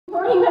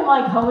weren't even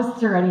like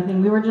hosts or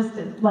anything. We were just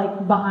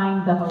like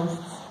behind the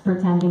hosts,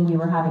 pretending we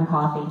were having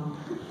coffee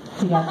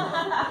together.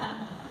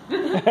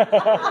 And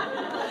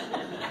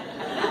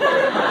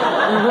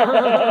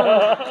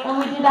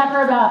we did that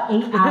for about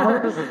 8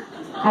 hours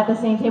at the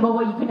same table.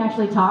 Well, you couldn't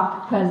actually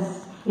talk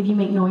because if you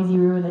make noise, you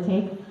ruin the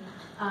take.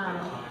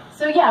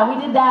 So yeah, we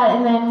did that,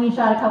 and then we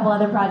shot a couple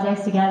other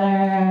projects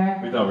together.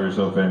 We thought we were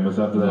so famous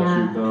after that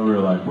shoot, though. We were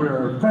like,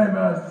 we're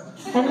famous!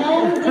 And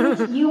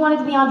then you wanted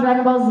to be on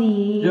Dragon Ball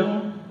Z. Yep.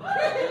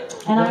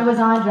 And I was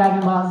on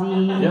Dragon Ball Z.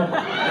 Yep.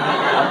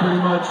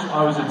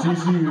 I was at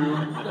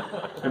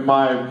TCU in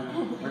my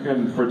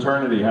freaking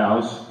fraternity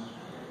house.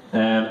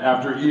 And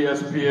after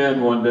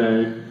ESPN one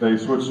day, they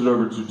switched it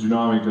over to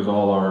Tsunami because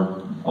all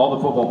the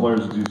football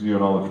players at TCU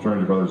and all the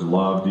fraternity brothers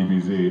love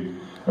DBZ.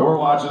 And we're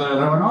watching it,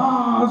 and they're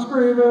like,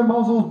 screaming,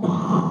 muzzles,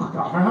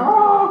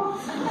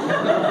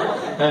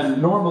 and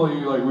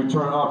normally, like, we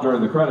turn it off during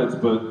the credits,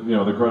 but, you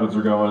know, the credits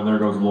are going, and there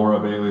goes Laura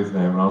Bailey's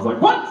name, and I was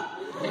like, what?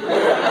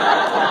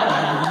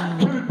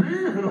 Can it be?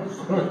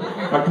 And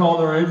I called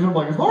her agent, I'm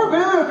like, is Laura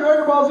Bailey on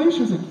Dragon Ball Z?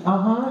 She was like,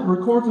 it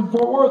records in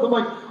Fort Worth. I'm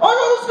like, I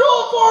go to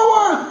school in Fort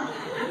Worth!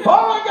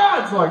 Oh my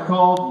God! So I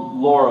called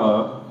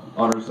Laura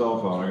on her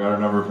cell phone, I got her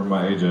number from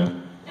my agent,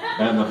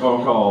 and the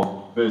phone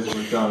call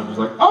basically sounded just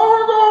like, oh my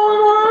God!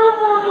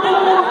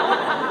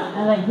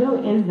 I'm like, who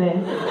is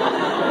this?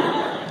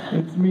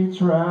 It's me,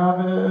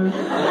 Travis.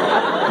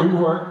 We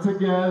work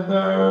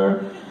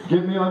together.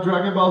 Get me on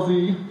Dragon Ball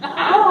Z.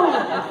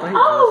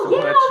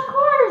 Yeah,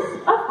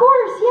 of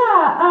course,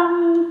 yeah.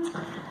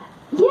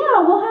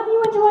 Yeah, we'll have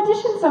you into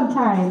audition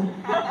sometime.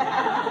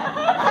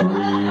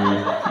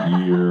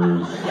 3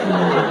 years.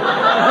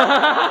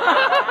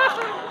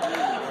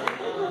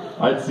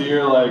 I'd see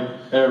her like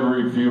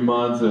every few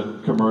months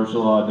at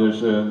commercial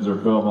auditions or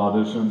film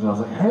auditions, and I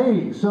was like,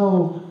 hey,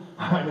 so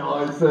I know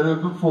I said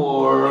it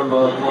before,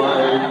 but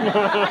like,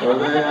 are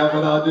they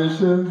having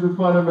auditions in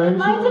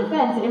Funimation?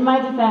 In my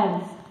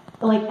defense,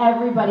 like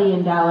everybody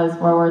in Dallas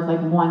Fort Worth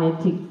like wanted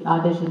to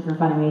audition for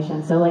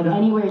Funimation. So like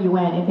anywhere you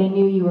went, if they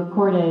knew you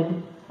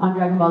recorded on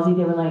Dragon Ball Z,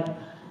 they were like,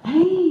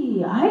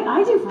 hey,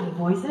 I do funny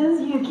voices.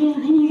 Can you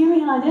give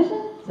me an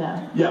audition? So.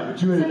 Yeah, but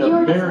you ended up marrying me. So you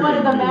were just one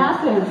of the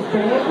masses,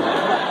 babe.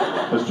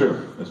 That's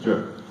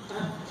true.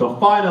 So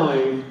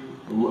finally,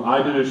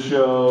 I did a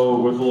show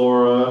with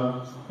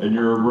Laura and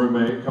your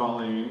roommate,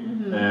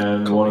 Colleen,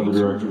 and one of the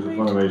directors of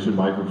Funimation,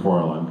 Mike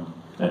McFarland.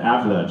 And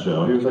after that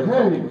show, he was like,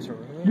 hey,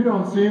 you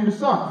don't seem to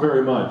suck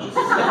very much. You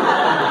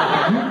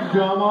can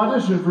come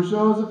audition for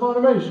shows at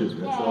Funimation.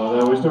 And so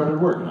then we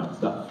started working on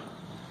stuff.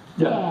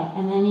 Yeah,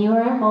 and then you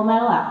were a Full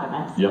Metal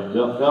Alchemist. Yep.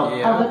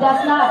 Oh, but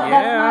that's not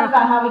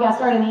about how we got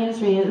started in the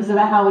industry. It was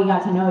about how we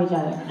got to know each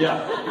other.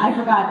 Yeah. I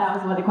forgot that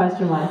was what the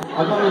question was.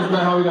 I thought it was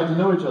about how we got to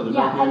know each other.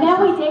 Yeah, and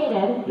then we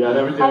dated. Yeah,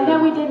 then we dated. And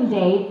then we didn't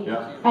date.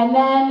 Yeah. And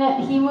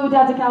then he moved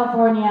out to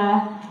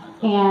California,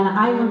 and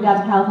I moved out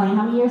to California.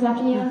 How many years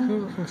after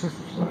you?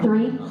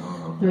 3?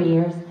 3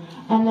 years.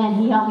 And then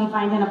he helped me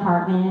find an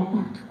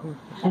apartment,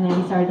 and then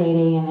we started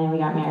dating, and then we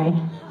got married.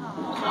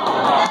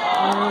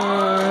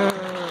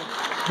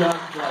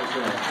 Just like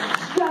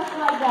that. Just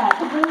like that.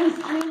 Completely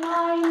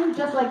streamlined,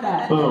 just like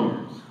that.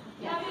 Boom.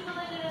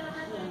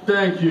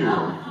 Thank you.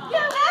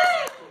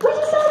 We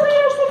just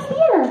celebrated our 6th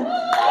year.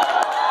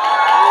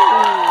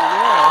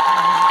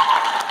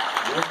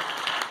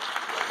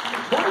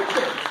 Yep.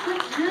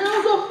 6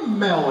 years of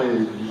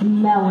marriage.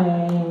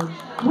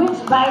 Which,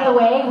 by the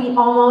way, we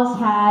almost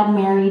had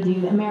Mary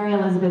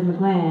Elizabeth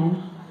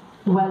McGlynn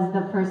was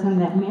the person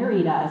that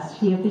married us.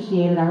 She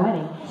officiated our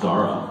wedding.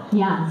 Zara.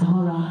 Yeah,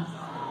 Zara.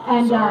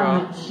 And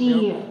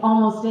she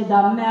almost did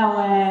the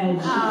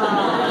marriage.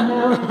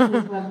 Marriage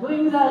is what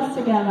brings us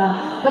together.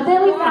 But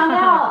then we found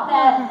out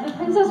that the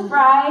Princess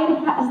Bride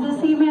has the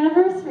same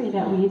anniversary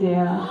that we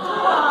do.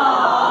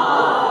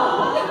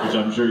 Which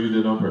I'm sure you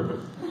did on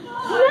purpose.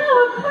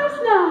 No, of course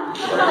not.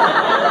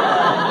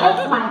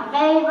 It's my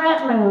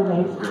favorite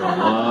movie. I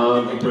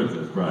love the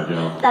Princess Bride,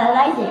 y'all. That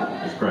I do.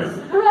 It's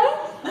crazy. Right?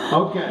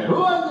 Okay,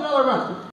 who has another question?